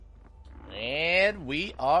And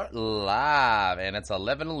we are live, and it's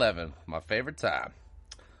 11:11, my favorite time.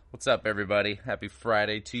 What's up, everybody? Happy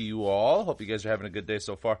Friday to you all. Hope you guys are having a good day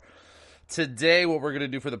so far. Today, what we're going to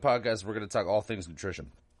do for the podcast, we're going to talk all things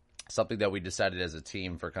nutrition. Something that we decided as a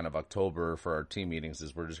team for kind of October for our team meetings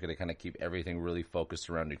is we're just going to kind of keep everything really focused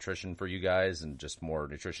around nutrition for you guys and just more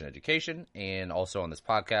nutrition education. And also on this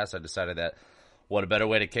podcast, I decided that what a better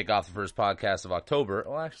way to kick off the first podcast of October.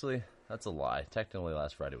 Well, actually, that's a lie. Technically,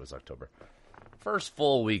 last Friday was October. First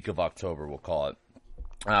full week of October, we'll call it.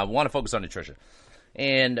 We want to focus on nutrition.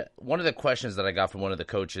 And one of the questions that I got from one of the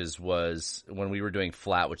coaches was when we were doing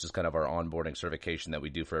FLAT, which is kind of our onboarding certification that we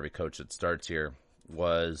do for every coach that starts here,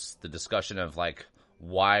 was the discussion of like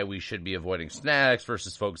why we should be avoiding snacks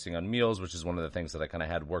versus focusing on meals, which is one of the things that I kind of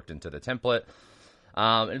had worked into the template.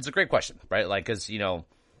 And it's a great question, right? Like, because, you know,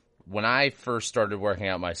 when I first started working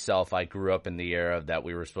out myself, I grew up in the era that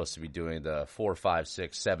we were supposed to be doing the 4, 5,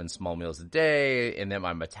 6, 7 small meals a day, and then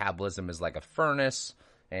my metabolism is like a furnace,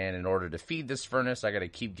 and in order to feed this furnace, I got to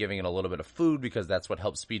keep giving it a little bit of food because that's what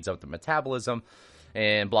helps speeds up the metabolism,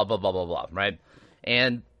 and blah, blah, blah, blah, blah, right?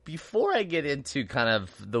 And before I get into kind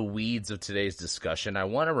of the weeds of today's discussion, I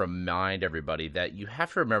want to remind everybody that you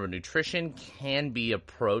have to remember nutrition can be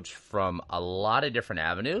approached from a lot of different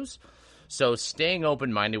avenues. So staying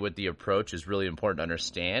open-minded with the approach is really important to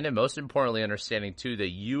understand, and most importantly, understanding, too, that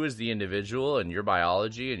you as the individual and your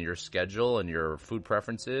biology and your schedule and your food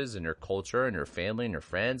preferences and your culture and your family and your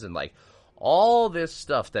friends and, like, all this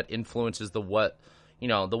stuff that influences the what, you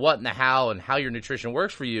know, the what and the how and how your nutrition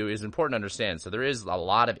works for you is important to understand. So there is a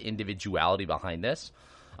lot of individuality behind this.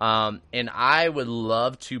 And I would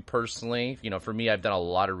love to personally, you know, for me, I've done a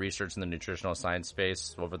lot of research in the nutritional science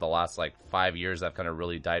space over the last like 5 years. I've kind of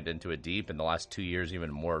really dived into it deep. In the last 2 years, even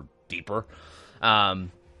more deeper. And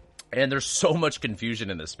there's so much confusion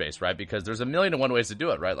in this space, right? Because there's a million and one ways to do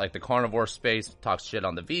it, right? Like the carnivore space talks shit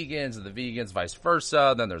on the vegans and the vegans vice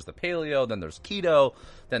versa. Then there's the paleo, then there's keto,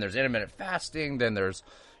 then there's intermittent fasting, then there's,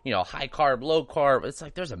 you know, high carb, low carb. It's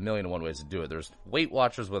like there's a million and one ways to do it. There's Weight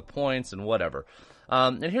Watchers with points and whatever.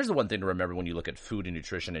 And here's the one thing to remember when you look at food and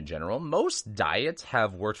nutrition in general. Most diets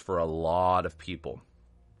have worked for a lot of people,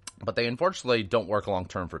 but they unfortunately don't work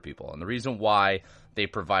long-term for people. And the reason why they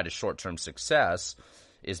provide a short-term success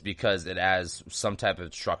is because it has some type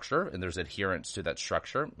of structure and there's adherence to that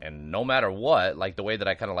structure. And no matter what, like the way that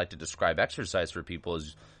I kind of like to describe exercise for people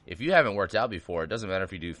is if you haven't worked out before, it doesn't matter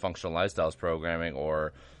if you do functional lifestyles programming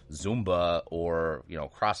or Zumba or, you know,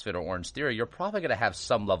 CrossFit or Orange Theory, you're probably going to have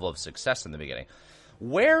some level of success in the beginning.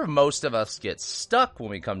 Where most of us get stuck when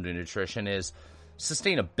we come to nutrition is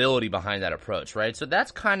sustainability behind that approach, right? So that's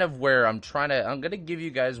kind of where I'm going to give you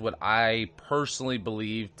guys what I personally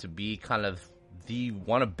believe to be kind of the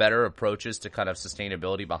one of better approaches to kind of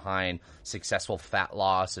sustainability behind successful fat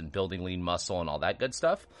loss and building lean muscle and all that good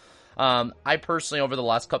stuff. I personally, over the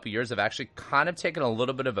last couple of years, have actually kind of taken a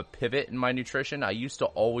little bit of a pivot in my nutrition. I used to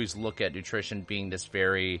always look at nutrition being this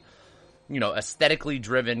very, you know, aesthetically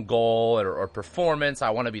driven goal or performance.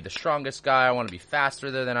 I want to be the strongest guy. I want to be faster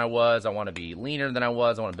than I was. I want to be leaner than I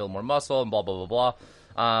was. I want to build more muscle and blah, blah, blah,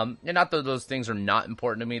 blah. And not that those things are not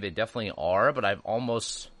important to me. They definitely are, but I've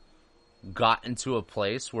almost gotten to a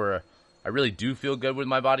place where I really do feel good with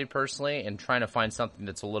my body personally and trying to find something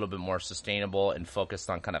that's a little bit more sustainable and focused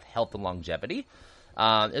on kind of health and longevity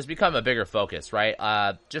has become a bigger focus, right?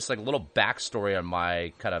 Just like a little backstory on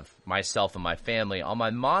my kind of myself and my family. On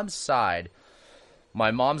my mom's side,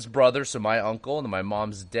 my mom's brother, so my uncle, and my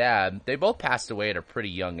mom's dad, they both passed away at a pretty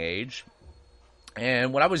young age.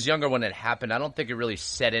 And when I was younger when it happened, I don't think it really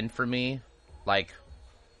set in for me. Like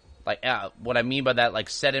what I mean by that, like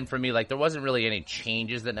set in for me, like there wasn't really any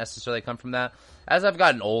changes that necessarily come from that. As I've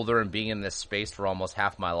gotten older and being in this space for almost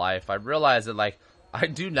half my life, I realized that like I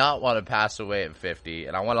do not want to pass away at 50,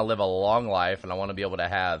 and I want to live a long life, and I want to be able to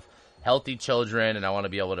have healthy children, and I want to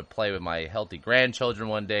be able to play with my healthy grandchildren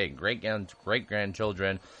one day, and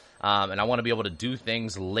great-grandchildren, and I want to be able to do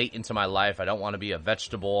things late into my life. I don't want to be a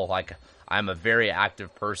vegetable. Like, I'm a very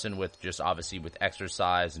active person with just obviously with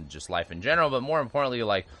exercise and just life in general, but more importantly,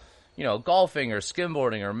 like, you know, golfing or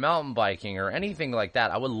skimboarding or mountain biking or anything like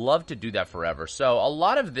that. I would love to do that forever. So a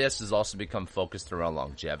lot of this has also become focused around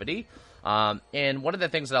longevity. And one of the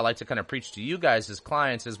things that I like to kind of preach to you guys as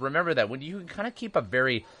clients is remember that when you kind of keep a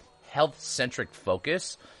very health-centric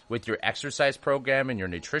focus with your exercise program and your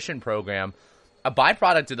nutrition program, a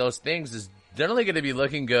byproduct of those things is generally going to be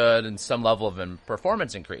looking good and some level of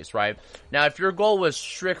performance increase, right? Now, if your goal was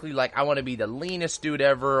strictly like, I want to be the leanest dude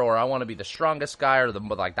ever, or I want to be the strongest guy, or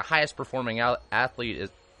the highest performing athlete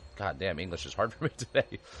is, God damn, English is hard for me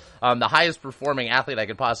today. The highest performing athlete I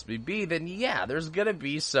could possibly be, then yeah, there's going to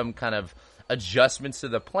be some kind of adjustments to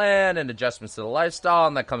the plan and adjustments to the lifestyle,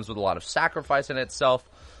 and that comes with a lot of sacrifice in itself.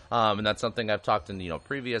 And that's something I've talked in,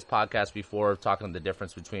 previous podcasts before, talking the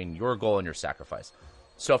difference between your goal and your sacrifice.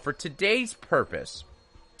 So for today's purpose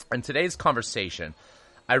and today's conversation,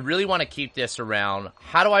 I really want to keep this around,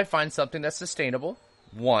 how do I find something that's sustainable?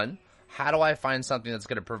 One, how do I find something that's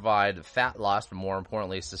going to provide fat loss, but more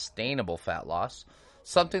importantly, sustainable fat loss?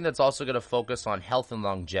 Something that's also going to focus on health and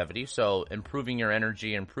longevity, so improving your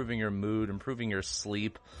energy, improving your mood, improving your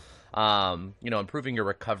sleep, improving your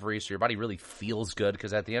recovery so your body really feels good,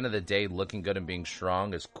 because at the end of the day, looking good and being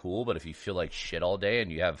strong is cool, but if you feel like shit all day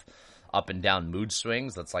and you have up and down mood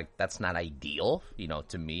swings, that's not ideal,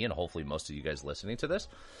 to me and hopefully most of you guys listening to this.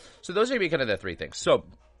 So those are going to be kind of the three things. So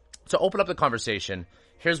to open up the conversation,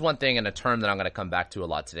 here's one thing and a term that I'm going to come back to a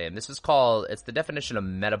lot today, and this is it's the definition of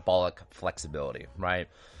metabolic flexibility, right?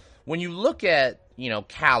 When you look at,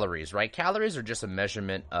 calories, right? Calories are just a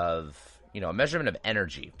measurement of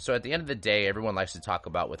energy. So at the end of the day, everyone likes to talk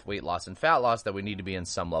about with weight loss and fat loss that we need to be in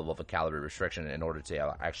some level of a calorie restriction in order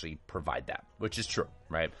to actually provide that, which is true,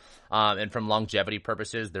 right? And from longevity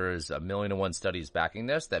purposes, there is 1,000,001 studies backing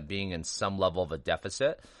this, that being in some level of a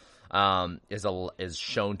deficit is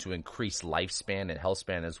shown to increase lifespan and health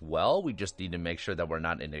span as well. We just need to make sure that we're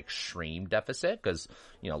not in an extreme deficit because,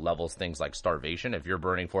 levels things like starvation. If you're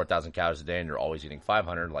burning 4,000 calories a day and you're always eating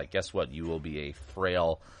 500, guess what? You will be a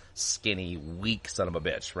frail, skinny, weak son of a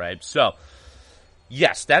bitch, right? So,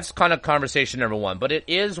 yes, that's kind of conversation number one, but it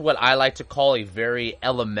is what I like to call a very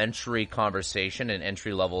elementary conversation and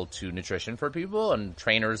entry level to nutrition for people and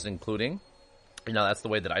trainers including. That's the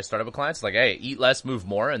way that I started with clients. Hey, eat less, move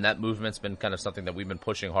more, and that movement's been kind of something that we've been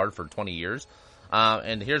pushing hard for 20 years.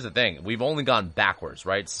 And here's the thing. We've only gone backwards,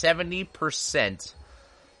 right? 70%,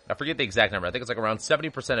 I forget the exact number. I think it's around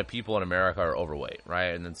 70% of people in America are overweight,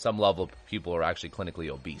 right? And then some level of people are actually clinically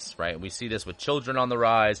obese, right? And we see this with children on the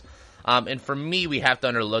rise. And for me, we have to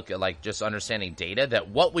look at just understanding data that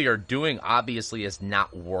what we are doing obviously is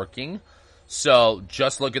not working. So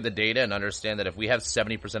just look at the data and understand that if we have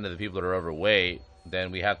 70% of the people that are overweight,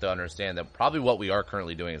 then we have to understand that probably what we are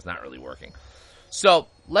currently doing is not really working. So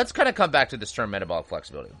let's kind of come back to this term metabolic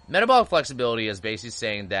flexibility. Metabolic flexibility is basically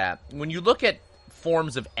saying that when you look at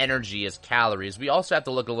forms of energy as calories, we also have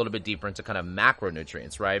to look a little bit deeper into kind of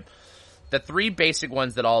macronutrients, right? The three basic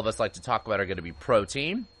ones that all of us like to talk about are going to be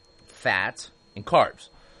protein, fat, and carbs.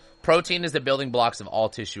 Protein is the building blocks of all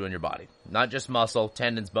tissue in your body, not just muscle,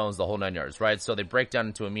 tendons, bones, the whole 9 yards, right? So they break down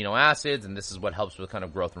into amino acids, and this is what helps with kind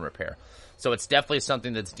of growth and repair. So it's definitely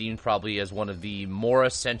something that's deemed probably as one of the more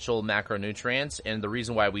essential macronutrients, and the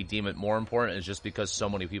reason why we deem it more important is just because so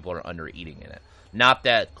many people are under-eating in it. Not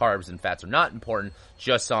that carbs and fats are not important,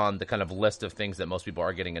 just on the kind of list of things that most people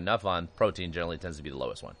are getting enough on, protein generally tends to be the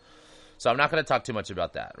lowest one. So I'm not going to talk too much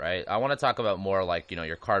about that, right? I want to talk about more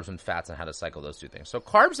your carbs and fats and how to cycle those two things. So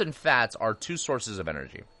carbs and fats are two sources of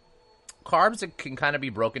energy. Carbs can kind of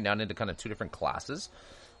be broken down into kind of two different classes.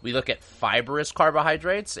 We look at fibrous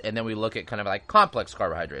carbohydrates, and then we look at kind of complex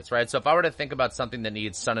carbohydrates, right? So if I were to think about something that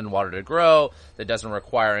needs sun and water to grow, that doesn't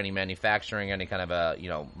require any manufacturing, any kind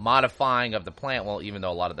of modifying of the plant, well, even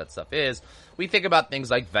though a lot of that stuff is, we think about things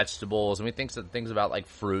like vegetables, and we think things about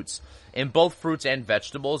fruits. And both fruits and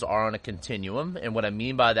vegetables are on a continuum, and what I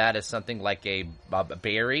mean by that is something like a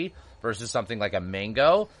berry versus something like a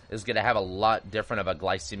mango is going to have a lot different of a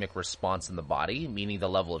glycemic response in the body, meaning the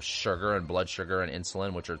level of sugar and blood sugar and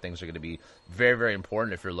insulin, which are things that are going to be very, very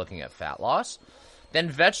important if you're looking at fat loss. Then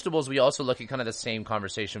vegetables, we also look at kind of the same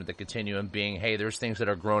conversation with the continuum being, hey, there's things that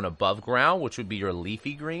are grown above ground, which would be your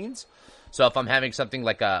leafy greens. So if I'm having something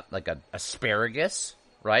like a asparagus,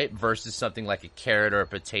 right, versus something like a carrot or a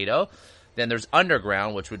potato, then there's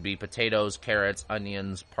underground, which would be potatoes, carrots,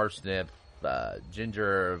 onions, parsnip,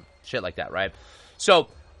 ginger, shit like that, right? So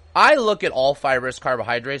I look at all fibrous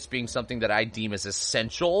carbohydrates being something that I deem as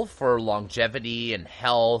essential for longevity and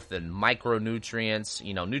health and micronutrients,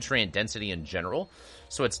 nutrient density in general.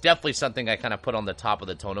 So it's definitely something I kind of put on the top of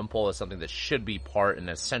the totem pole as something that should be an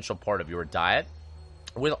essential part of your diet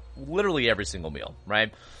with literally every single meal,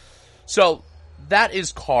 right? So that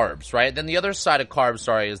is carbs, right? Then the other side of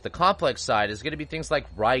carbs, is the complex side, is going to be things like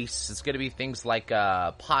rice. It's going to be things like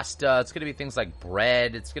pasta. It's going to be things like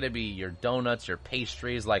bread. It's going to be your donuts, your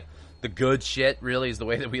pastries, the good shit, really, is the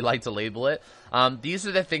way that we like to label it. These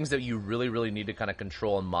are the things that you really, really need to kind of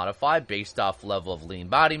control and modify based off level of lean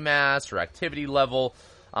body mass or activity level.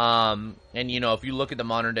 And if you look at the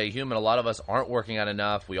modern day human, a lot of us aren't working out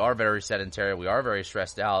enough. We are very sedentary. We are very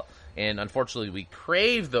stressed out. And unfortunately, we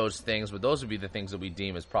crave those things, but those would be the things that we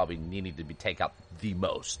deem as probably needing to be take out the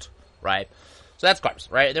most, right? So that's carbs,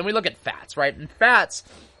 right? And then we look at fats, right? And fats,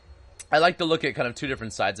 I like to look at kind of two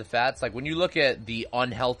different sides of fats. Like when you look at the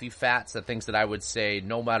unhealthy fats, the things that I would say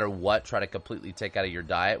no matter what, try to completely take out of your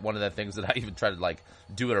diet. One of the things that I even try to like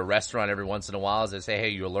do at a restaurant every once in a while is I say, hey,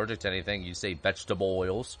 you allergic to anything? You say vegetable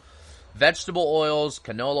oils. Vegetable oils,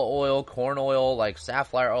 canola oil, corn oil, like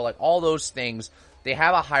safflower oil, like all those things, they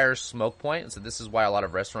have a higher smoke point. So this is why a lot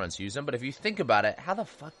of restaurants use them. But if you think about it, how the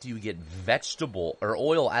fuck do you get vegetable or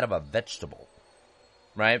oil out of a vegetable?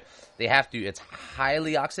 Right? They have to, it's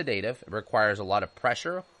highly oxidative. It requires a lot of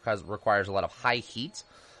pressure, requires a lot of high heat.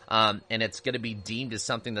 And it's going to be deemed as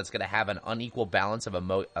something that's going to have an unequal balance of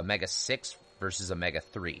omega-6 versus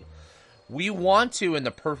omega-3. We want to, in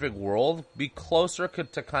the perfect world, be closer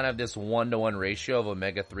to kind of this 1-to-1 ratio of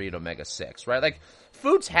omega-3 to omega-6, right? Like,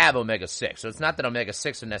 foods have omega-6, so it's not that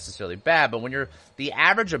omega-6 are necessarily bad, but when you're the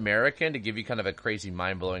average American, to give you kind of a crazy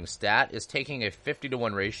mind-blowing stat, is taking a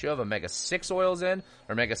 50-to-1 ratio of omega-6 oils in,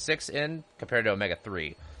 or omega-6 in, compared to omega-3.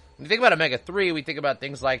 When you think about omega-3, we think about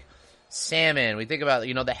things like salmon, we think about,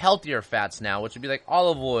 the healthier fats now, which would be like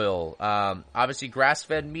olive oil, obviously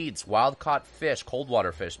grass-fed meats, wild-caught fish, cold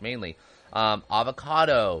water fish mainly,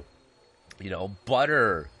 avocado,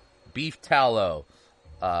 butter, beef tallow,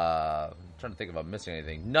 I'm trying to think if I'm missing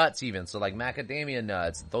anything, nuts even, so like macadamia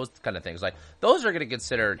nuts, those kind of things, like those are going to be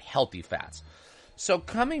considered healthy fats. So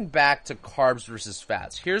coming back to carbs versus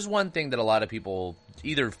fats, here's one thing that a lot of people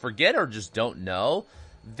either forget or just don't know.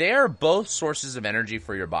 They're both sources of energy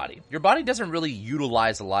for your body. Your body doesn't really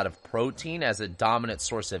utilize a lot of protein as a dominant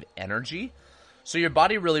source of energy. So your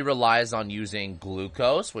body really relies on using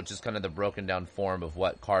glucose, which is kind of the broken down form of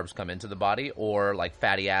what carbs come into the body, or like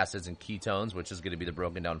fatty acids and ketones, which is going to be the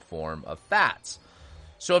broken down form of fats.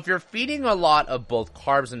 So if you're feeding a lot of both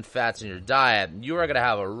carbs and fats in your diet, you are going to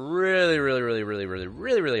have a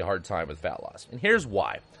really hard time with fat loss. And here's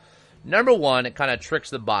why. Number one, it kind of tricks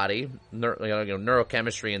the body,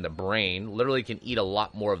 neurochemistry in the brain, literally can eat a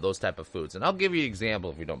lot more of those type of foods. And I'll give you an example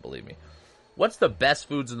if you don't believe me. What's the best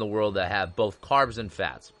foods in the world that have both carbs and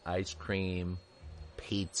fats? Ice cream,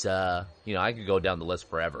 pizza, I could go down the list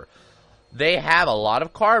forever. They have a lot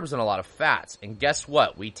of carbs and a lot of fats. And guess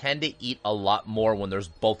what? We tend to eat a lot more when there's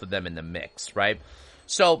both of them in the mix, right?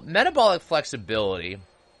 So metabolic flexibility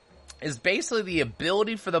is basically the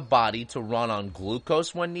ability for the body to run on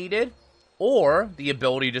glucose when needed, or the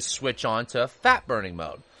ability to switch on to fat burning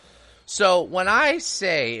mode. So when I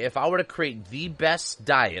say if I were to create the best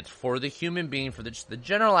diet for the human being, for the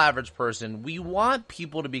general average person, we want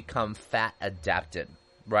people to become fat adapted,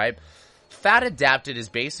 right? Fat adapted is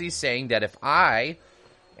basically saying that if I'm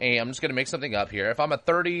just going to make something up here, if I'm a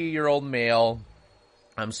 30-year-old male,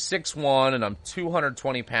 I'm 6'1", and I'm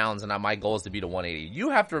 220 pounds, and my goal is to be to 180, you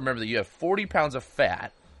have to remember that you have 40 pounds of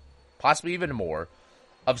fat, possibly even more,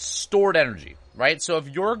 of stored energy, right? So if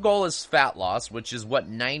your goal is fat loss, which is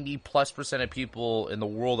what 90+% of people in the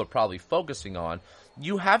world are probably focusing on,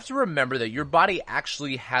 you have to remember that your body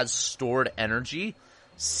actually has stored energy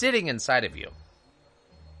sitting inside of you.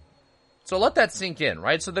 So let that sink in,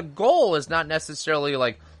 right? So the goal is not necessarily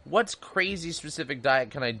like, what's crazy specific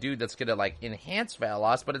diet can I do that's going to like enhance fat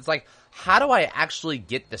loss, but it's like, how do I actually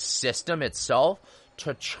get the system itself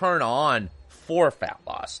to turn on for fat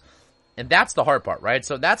loss? And that's the hard part, right?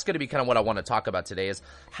 So that's going to be kind of what I want to talk about today is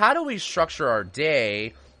how do we structure our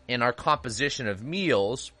day and our composition of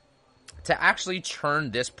meals to actually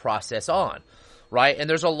turn this process on, right? And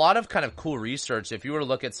there's a lot of kind of cool research. If you were to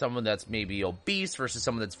look at someone that's maybe obese versus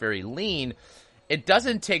someone that's very lean, it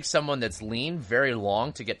doesn't take someone that's lean very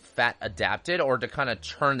long to get fat adapted or to kind of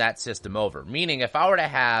turn that system over. Meaning if I were to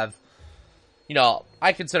have,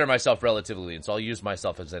 I consider myself relatively lean, so I'll use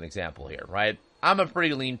myself as an example here, right? I'm a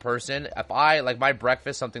pretty lean person. If I, like my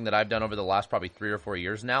breakfast, something that I've done over the last probably 3 or 4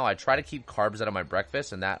 years now, I try to keep carbs out of my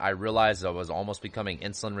breakfast, and that I realized I was almost becoming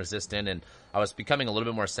insulin resistant, and I was becoming a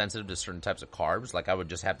little bit more sensitive to certain types of carbs. Like I would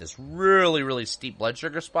just have this really steep blood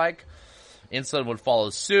sugar spike. Insulin would follow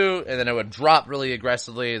suit, and then it would drop really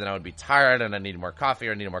aggressively, and then I would be tired, and I needed more coffee,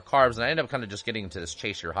 or I needed more carbs, and I ended up kind of just getting into this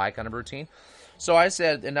chase your high kind of routine. So I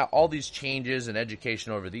said, and now all these changes in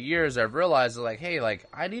education over the years, I've realized like, hey, like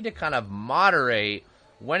I need to kind of moderate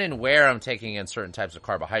when and where I'm taking in certain types of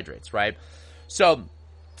carbohydrates, right? So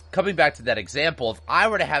coming back to that example, if I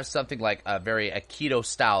were to have something like a keto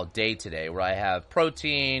style day today where I have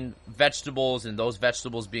protein, vegetables, and those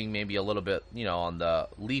vegetables being maybe a little bit, on the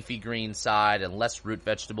leafy green side and less root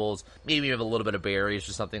vegetables, maybe you have a little bit of berries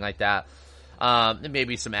or something like that. And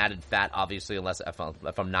maybe some added fat, obviously, unless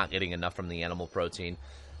if I'm not getting enough from the animal protein.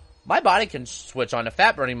 My body can switch on to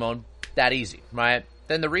fat burning mode that easy, right?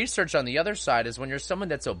 Then the research on the other side is when you're someone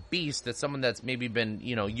that's obese, that's someone that's maybe been,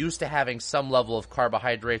 used to having some level of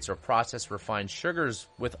carbohydrates or processed refined sugars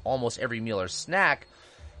with almost every meal or snack,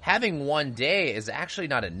 having one day is actually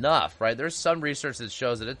not enough, right? There's some research that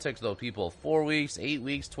shows that it takes those people 4 weeks, 8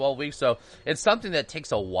 weeks, 12 weeks. So it's something that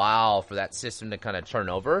takes a while for that system to kind of turn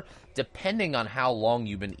over, depending on how long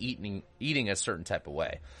you've been eating a certain type of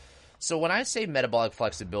way. So when I say metabolic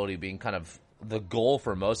flexibility being kind of the goal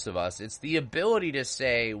for most of us, it's the ability to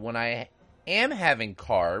say, when I am having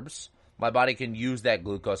carbs, my body can use that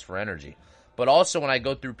glucose for energy. But also when I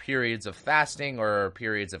go through periods of fasting or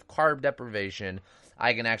periods of carb deprivation,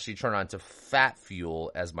 I can actually turn on to fat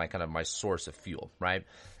fuel as my source of fuel, right?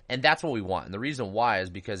 And that's what we want. And the reason why is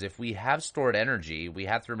because if we have stored energy, we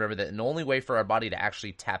have to remember that the only way for our body to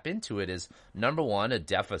actually tap into it is, number one, a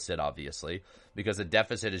deficit, obviously, because a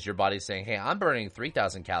deficit is your body saying, hey, I'm burning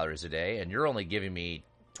 3,000 calories a day and you're only giving me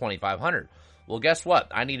 2,500. Well, guess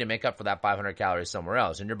what? I need to make up for that 500 calories somewhere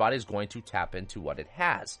else, and your body's going to tap into what it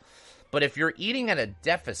has. But if you're eating at a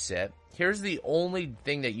deficit, here's the only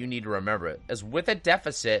thing that you need to remember, is with a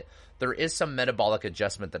deficit, there is some metabolic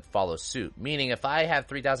adjustment that follows suit. Meaning if I have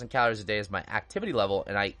 3,000 calories a day as my activity level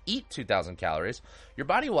and I eat 2,000 calories, your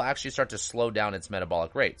body will actually start to slow down its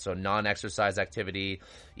metabolic rate. So non-exercise activity,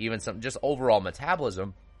 even some just overall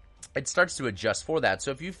metabolism, it starts to adjust for that.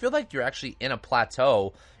 So if you feel like you're actually in a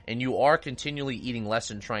plateau and you are continually eating less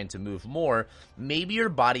and trying to move more, maybe your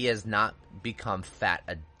body has not become fat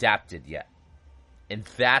adapted yet. And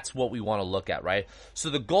that's what we want to look at, right? So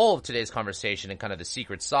the goal of today's conversation and kind of the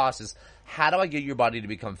secret sauce is, how do I get your body to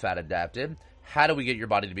become fat adapted? How do we get your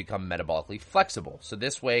body to become metabolically flexible? So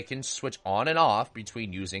this way it can switch on and off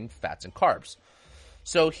between using fats and carbs.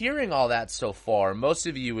 So hearing all that so far, most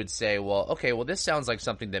of you would say, well, okay, well, this sounds like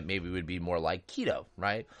something that maybe would be more like keto,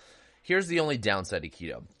 right? Here's the only downside to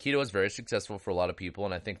keto. Keto is very successful for a lot of people,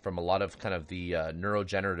 and I think from a lot of kind of the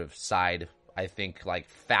neurogenerative side, I think like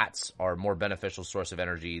fats are a more beneficial source of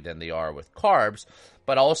energy than they are with carbs.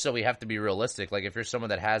 But also we have to be realistic. Like if you're someone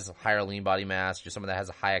that has higher lean body mass, you're someone that has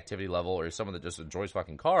a high activity level, or you're someone that just enjoys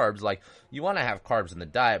fucking carbs, like you want to have carbs in the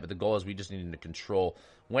diet, but the goal is we just need to control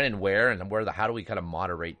when and where, and how do we kind of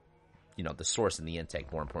moderate, the source and the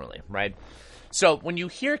intake, more importantly, right? So when you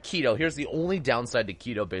hear keto, here's the only downside to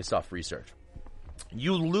keto based off research.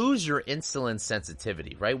 You lose your insulin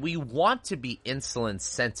sensitivity, right? We want to be insulin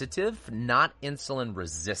sensitive, not insulin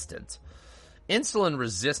resistant. Insulin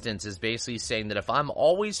resistance is basically saying that if I'm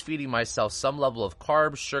always feeding myself some level of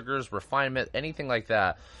carbs, sugars, refinement, anything like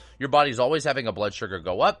that, your body's always having a blood sugar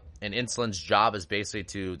go up, and insulin's job is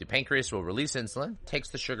basically the pancreas will release insulin, takes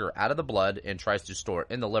the sugar out of the blood, and tries to store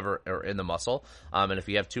it in the liver or in the muscle. And if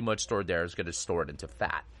you have too much stored there, it's going to store it into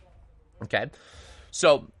fat. Okay?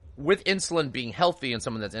 So with insulin being healthy and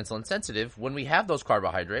someone that's insulin sensitive, when we have those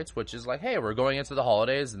carbohydrates, which is like, hey, we're going into the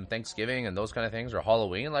holidays and Thanksgiving and those kind of things, or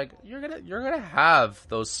Halloween, like you're gonna have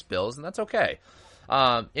those spills, and that's okay.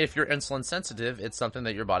 If you're insulin sensitive, it's something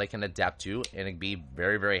that your body can adapt to and be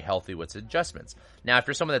very, very healthy with adjustments. Now, if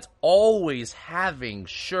you're someone that's always having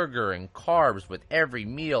sugar and carbs with every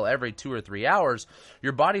meal, every 2 or 3 hours,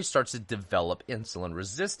 your body starts to develop insulin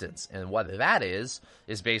resistance. And what that is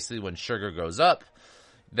basically when sugar goes up,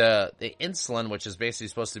 the insulin, which is basically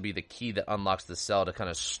supposed to be the key that unlocks the cell to kind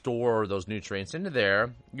of store those nutrients into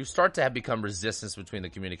there, you start to become resistance between the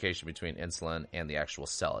communication between insulin and the actual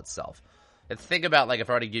cell itself. And think about, like, if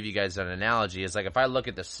I were to give you guys an analogy, it's like if I look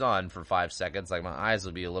at the sun for 5 seconds, like my eyes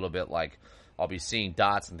will be a little bit like I'll be seeing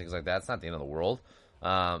dots and things like that. It's not the end of the world.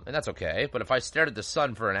 And that's okay. But if I stared at the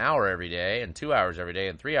sun for an hour every day and 2 hours every day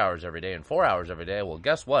and 3 hours every day and 4 hours every day, well,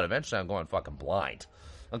 guess what? Eventually I'm going fucking blind.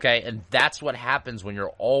 Okay, and that's what happens when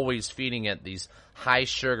you're always feeding it these high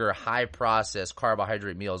sugar, high processed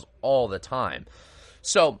carbohydrate meals all the time.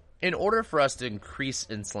 So in order for us to increase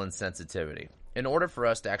insulin sensitivity, in order for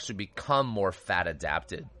us to actually become more fat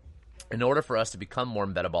adapted, in order for us to become more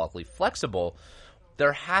metabolically flexible,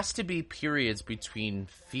 there has to be periods between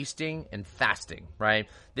feasting and fasting, right?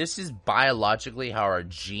 This is biologically how our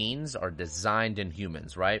genes are designed in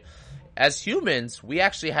humans, right? As humans, we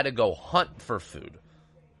actually had to go hunt for food.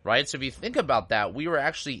 Right? So if you think about that, we were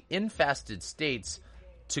actually in fasted states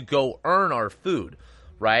to go earn our food,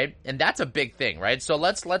 right? And that's a big thing, right? So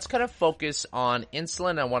let's kind of focus on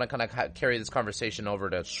insulin. I want to kind of carry this conversation over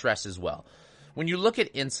to stress as well. When you look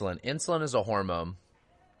at insulin, insulin is a hormone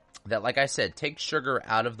that, like I said, takes sugar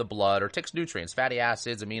out of the blood, or takes nutrients, fatty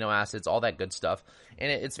acids, amino acids, all that good stuff.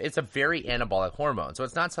 And it's a very anabolic hormone. So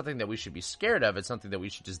it's not something that we should be scared of. It's something that we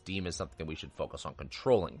should just deem as something that we should focus on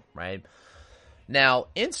controlling, right? Now,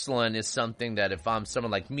 insulin is something that if I'm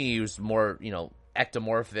someone like me who's more,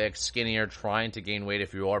 ectomorphic, skinnier, trying to gain weight,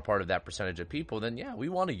 if you are part of that percentage of people, then yeah, we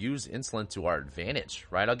want to use insulin to our advantage,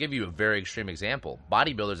 right? I'll give you a very extreme example.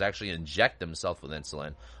 Bodybuilders actually inject themselves with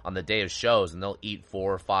insulin on the day of shows, and they'll eat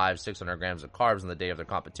 400, 500, 600 grams of carbs on the day of their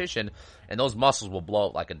competition, and those muscles will blow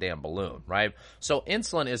up like a damn balloon, right? So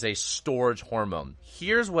insulin is a storage hormone.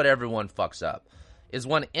 Here's what everyone fucks up, is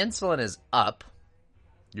when insulin is up,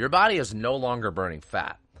 your body is no longer burning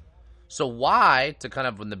fat. So why, to kind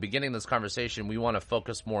of in the beginning of this conversation, we want to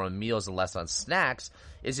focus more on meals and less on snacks,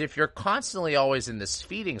 is if you're constantly always in this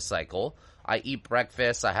feeding cycle, I eat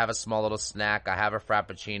breakfast, I have a small little snack, I have a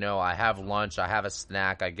Frappuccino, I have lunch, I have a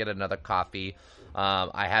snack, I get another coffee,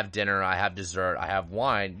 I have dinner, I have dessert, I have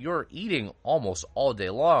wine. You're eating almost all day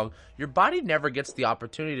long. Your body never gets the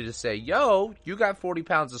opportunity to say, yo, you got 40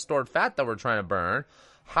 pounds of stored fat that we're trying to burn.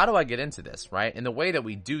 How do I get into this, right? And the way that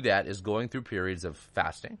we do that is going through periods of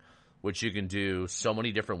fasting, which you can do so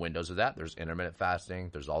many different windows of that. There's intermittent fasting,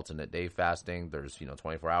 there's alternate day fasting, there's,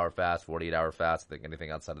 24-hour fast, 48-hour fast. I think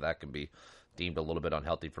anything outside of that can be deemed a little bit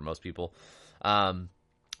unhealthy for most people.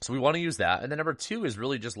 So we want to use that. And then number two is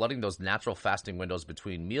really just letting those natural fasting windows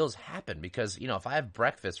between meals happen. Because, if I have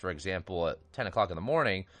breakfast, for example, at 10 o'clock in the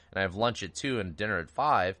morning, and I have lunch at 2 and dinner at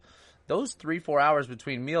 5, those 3-4 hours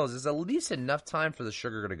between meals is at least enough time for the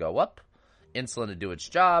sugar to go up, insulin to do its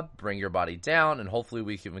job, bring your body down, and hopefully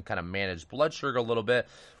we can kind of manage blood sugar a little bit.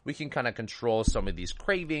 We can kind of control some of these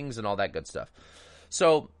cravings and all that good stuff.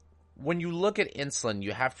 So when you look at insulin,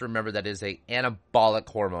 you have to remember that it is an anabolic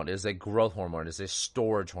hormone, it is a growth hormone, it is a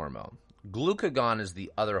storage hormone. Glucagon is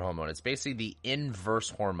the other hormone. It's basically the inverse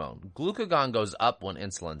hormone. Glucagon goes up when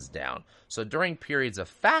insulin's down. So during periods of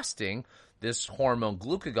fasting, this hormone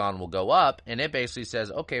glucagon will go up, and it basically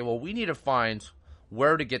says, okay, well, we need to find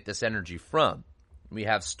where to get this energy from. We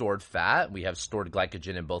have stored fat. We have stored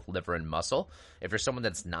glycogen in both liver and muscle. If you're someone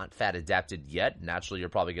that's not fat adapted yet, naturally you're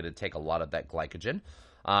probably going to take a lot of that glycogen,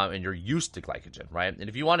 and you're used to glycogen, right? And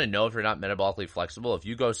if you want to know if you're not metabolically flexible, if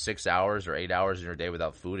you go 6 hours or 8 hours in your day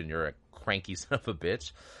without food and you're a cranky son of a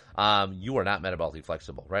bitch, you are not metabolically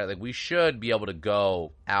flexible, right? Like, we should be able to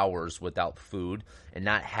go hours without food and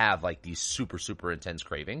not have like these super, super intense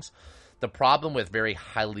cravings. The problem with very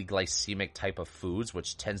highly glycemic type of foods,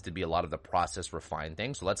 which tends to be a lot of the processed refined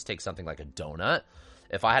things. So let's take something like a donut.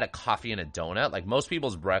 If I had a coffee and a donut, like most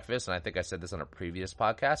people's breakfast, and I think I said this on a previous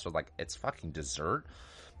podcast, was like, it's fucking dessert.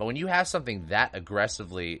 But when you have something that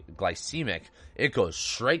aggressively glycemic, it goes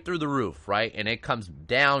straight through the roof, right? And it comes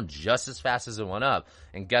down just as fast as it went up.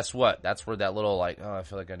 And guess what? That's where that little like, oh, I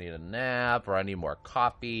feel like I need a nap or I need more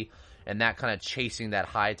coffee, and that kind of chasing that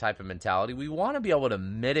high type of mentality. We want to be able to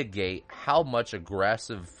mitigate how much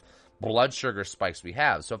aggressive blood sugar spikes we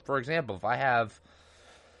have. So, for example, if I have,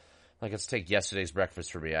 like, let's take yesterday's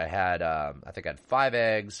breakfast for me. I had, I think I had 5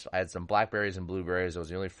 eggs. I had some blackberries and blueberries. That was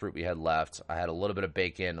the only fruit we had left. I had a little bit of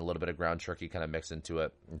bacon, a little bit of ground turkey kind of mixed into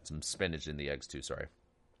it, and some spinach in the eggs too, sorry.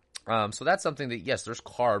 So that's something that, yes, there's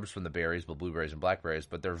carbs from the berries, but blueberries and blackberries,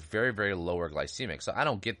 but they're very, very lower glycemic. So I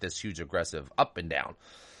don't get this huge aggressive up and down.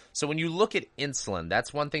 So when you look at insulin,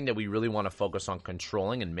 that's one thing that we really want to focus on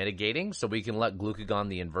controlling and mitigating so we can let glucagon,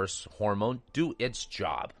 the inverse hormone, do its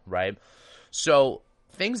job, right? So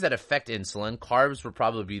things that affect insulin, carbs would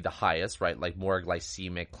probably be the highest, right? Like more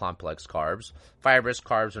glycemic, complex carbs. Fibrous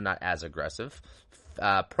carbs are not as aggressive.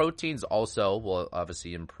 Proteins also will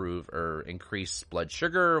obviously improve or increase blood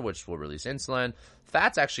sugar, which will release insulin.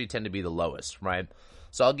 Fats actually tend to be the lowest, right?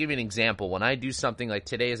 So I'll give you an example. When I do something like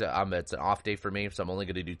today, it's an off day for me, so I'm only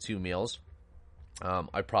going to do 2 meals.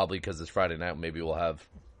 I probably, because it's Friday night, maybe we'll have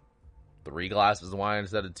 3 glasses of wine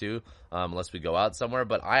instead of 2, unless we go out somewhere.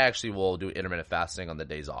 But I actually will do intermittent fasting on the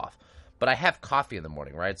days off. But I have coffee in the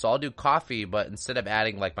morning, right? So I'll do coffee, but instead of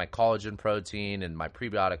adding like my collagen protein and my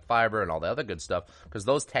prebiotic fiber and all the other good stuff, because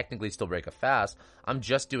those technically still break a fast, I'm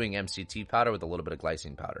just doing MCT powder with a little bit of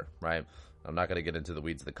glycine powder, right? I'm not going to get into the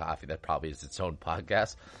weeds of the coffee. That probably is its own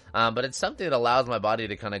podcast. But it's something that allows my body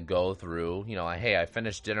to kind of go through, hey, I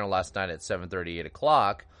finished dinner last night at 7:30, 8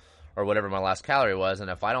 o'clock, or whatever my last calorie was. And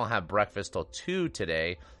if I don't have breakfast till 2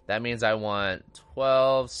 today, that means I want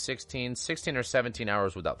 12, 16 or 17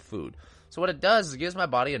 hours without food. So what it does is it gives my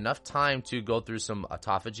body enough time to go through some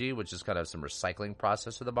autophagy, which is kind of some recycling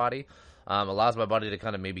process of the body. Allows my body to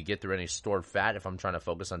kind of maybe get through any stored fat if I'm trying to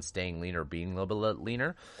focus on staying lean or being a little bit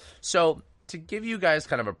leaner. So to give you guys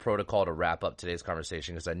kind of a protocol to wrap up today's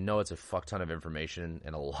conversation, because I know it's a fuck ton of information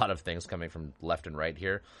and a lot of things coming from left and right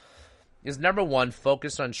here, is number one,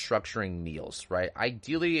 focus on structuring meals, right?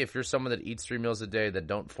 Ideally, if you're someone that eats 3 meals a day, then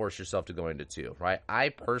don't force yourself to go into 2, right? I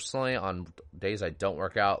personally, on days I don't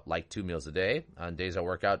work out, like 2 meals a day. On days I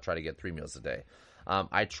work out, try to get 3 meals a day.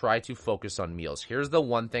 I try to focus on meals. Here's the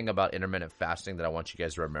one thing about intermittent fasting that I want you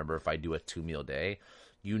guys to remember if I do a 2-meal day.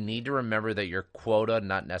 You need to remember that your quota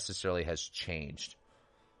not necessarily has changed.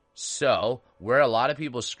 So, where a lot of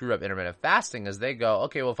people screw up intermittent fasting is they go,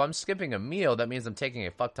 okay, well, if I'm skipping a meal, that means I'm taking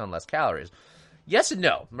a fuck ton less calories. Yes and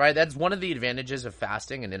no, right? That's one of the advantages of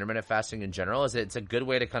fasting and intermittent fasting in general is it's a good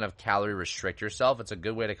way to kind of calorie restrict yourself. It's a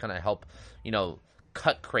good way to kind of help,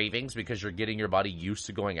 cut cravings because you're getting your body used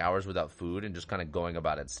to going hours without food and just kind of going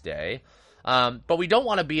about its day. But we don't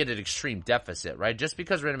want to be at an extreme deficit, right? Just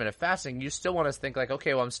because we're intermittent fasting, you still want to think like,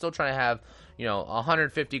 okay, well, I'm still trying to have,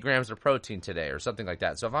 150 grams of protein today or something like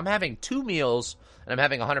that. So if I'm having 2 meals and I'm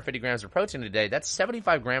having 150 grams of protein a day, that's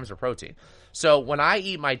 75 grams of protein. So when I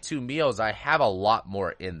eat my 2 meals, I have a lot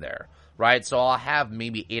more in there, right? So I'll have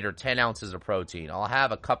maybe 8 or 10 ounces of protein. I'll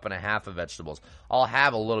have a cup and a half of vegetables. I'll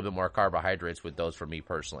have a little bit more carbohydrates with those for me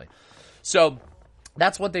personally. So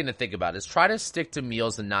that's one thing to think about is try to stick to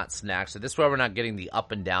meals and not snacks. So this way we're not getting the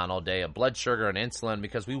up and down all day of blood sugar and insulin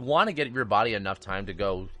because we want to get your body enough time to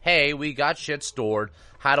go, hey, we got shit stored.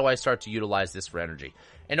 How do I start to utilize this for energy?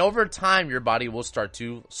 And over time, your body will start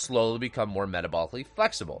to slowly become more metabolically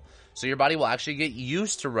flexible. So your body will actually get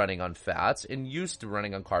used to running on fats and used to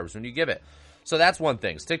running on carbs when you give it. So that's one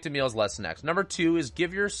thing. Stick to meals, less snacks. Number 2 is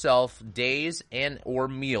give yourself days and or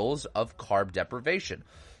meals of carb deprivation.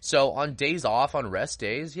 So on days off, on rest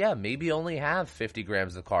days, yeah, maybe only have 50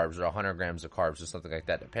 grams of carbs or 100 grams of carbs or something like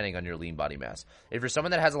that, depending on your lean body mass. If you're someone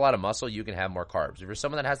that has a lot of muscle, you can have more carbs. If you're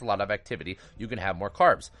someone that has a lot of activity, you can have more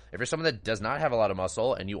carbs. If you're someone that does not have a lot of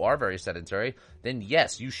muscle and you are very sedentary, then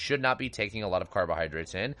yes, you should not be taking a lot of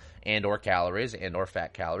carbohydrates in and or calories and or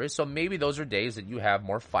fat calories. So maybe those are days that you have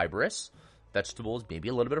more fibrous vegetables, maybe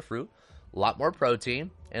a little bit of fruit, a lot more protein,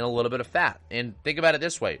 and a little bit of fat. And think about it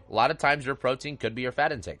this way. A lot of times your protein could be your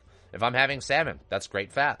fat intake. If I'm having salmon, that's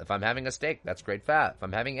great fat. If I'm having a steak, that's great fat. If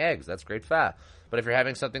I'm having eggs, that's great fat. But if you're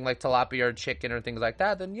having something like tilapia or chicken or things like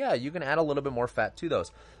that, then yeah, you can add a little bit more fat to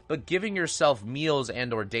those. But giving yourself meals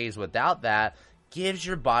and or days without that gives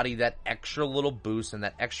your body that extra little boost and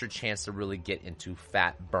that extra chance to really get into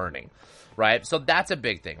fat burning, right? So that's a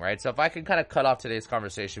big thing, right? So if I can kind of cut off today's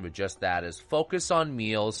conversation with just that is focus on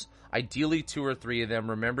meals, ideally 2 or 3 of them.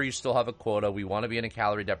 Remember, you still have a quota. We want to be in a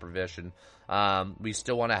calorie deprivation. We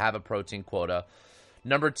still want to have a protein quota.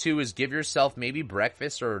 Number 2 is give yourself maybe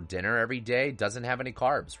breakfast or dinner every day. Doesn't have any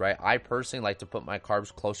carbs, right? I personally like to put my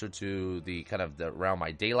carbs closer to the kind of around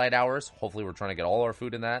my daylight hours. Hopefully we're trying to get all our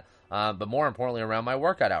food in that. But more importantly, around my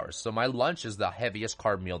workout hours. So my lunch is the heaviest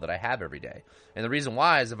carb meal that I have every day. And the reason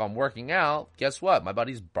why is if I'm working out, guess what? My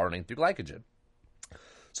body's burning through glycogen.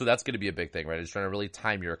 So that's going to be a big thing, right? It's trying to really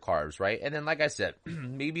time your carbs, right? And then, like I said,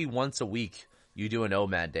 maybe once a week you do an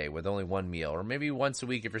OMAD day with only one meal. Or maybe once a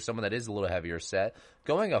week, if you're someone that is a little heavier set,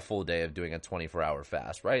 going a full day of doing a 24-hour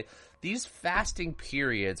fast, right? These fasting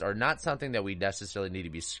periods are not something that we necessarily need to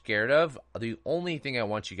be scared of. The only thing I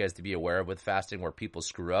want you guys to be aware of with fasting where people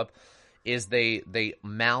screw up is they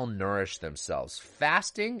malnourish themselves.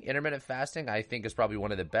 Fasting, intermittent fasting, I think is probably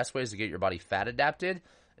one of the best ways to get your body fat adapted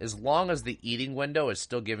as long as the eating window is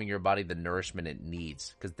still giving your body the nourishment it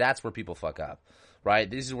needs, because that's where people fuck up, right?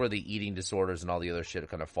 This is where the eating disorders and all the other shit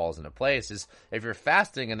kind of falls into place, is if you're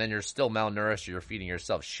fasting and then you're still malnourished or you're feeding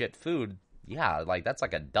yourself shit food, yeah, like that's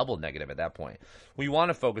like a double negative at that point. We want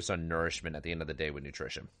to focus on nourishment at the end of the day with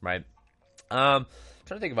nutrition, right? Trying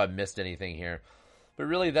to think if I missed anything here. But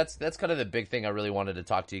really, that's kind of the big thing I really wanted to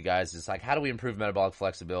talk to you guys is like, how do we improve metabolic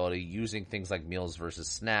flexibility using things like meals versus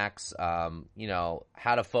snacks?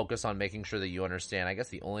 How to focus on making sure that you understand. I guess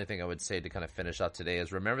the only thing I would say to kind of finish up today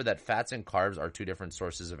is remember that fats and carbs are 2 different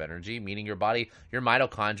sources of energy, meaning your body, your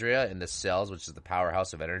mitochondria and the cells, which is the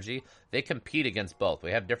powerhouse of energy, they compete against both.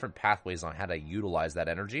 We have different pathways on how to utilize that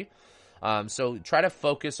energy. So try to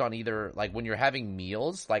focus on either, like when you're having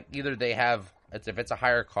meals, like either they have, if it's a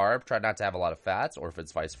higher carb, try not to have a lot of fats, or if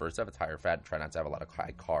it's vice versa, if it's higher fat, try not to have a lot of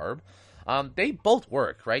high carb. They both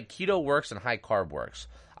work, right? Keto works and high carb works.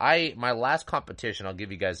 My last competition, I'll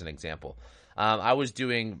give you guys an example. I was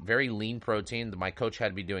doing very lean protein. My coach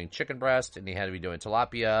had me doing chicken breast, and he had me doing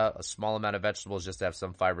tilapia, a small amount of vegetables just to have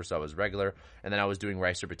some fiber, so I was regular. And then I was doing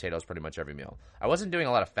rice or potatoes pretty much every meal. I wasn't doing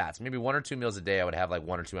a lot of fats. Maybe 1 or 2 meals a day, I would have like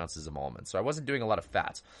 1 or 2 ounces of almonds. So I wasn't doing a lot of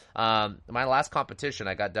fats. My last competition,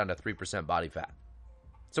 I got down to 3% body fat.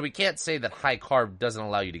 So we can't say that high carb doesn't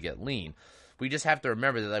allow you to get lean. We just have to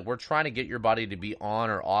remember that like we're trying to get your body to be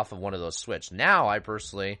on or off of one of those switches. Now, I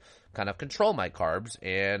personally kind of control my carbs,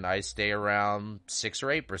 and I stay around 6 or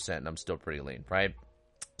 8%, and I'm still pretty lean, right?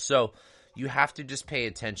 So you have to just pay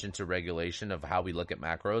attention to regulation of how we look at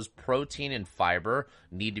macros. Protein and fiber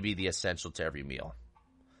need to be the essential to every meal.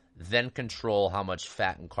 then control how much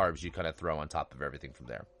fat and carbs you kind of throw on top of everything from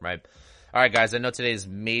there, right? All right, guys, I know today's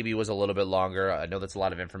maybe was a little bit longer. I know that's a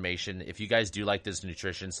lot of information. If you guys do like this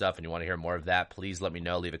nutrition stuff and you want to hear more of that, please let me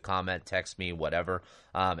know. Leave a comment, text me, whatever.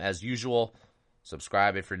 As usual,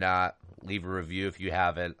 subscribe if you're not. Leave a review if you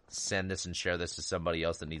haven't. Send this and share this to somebody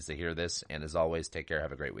else that needs to hear this. And as always, take care.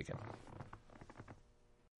 Have a great weekend.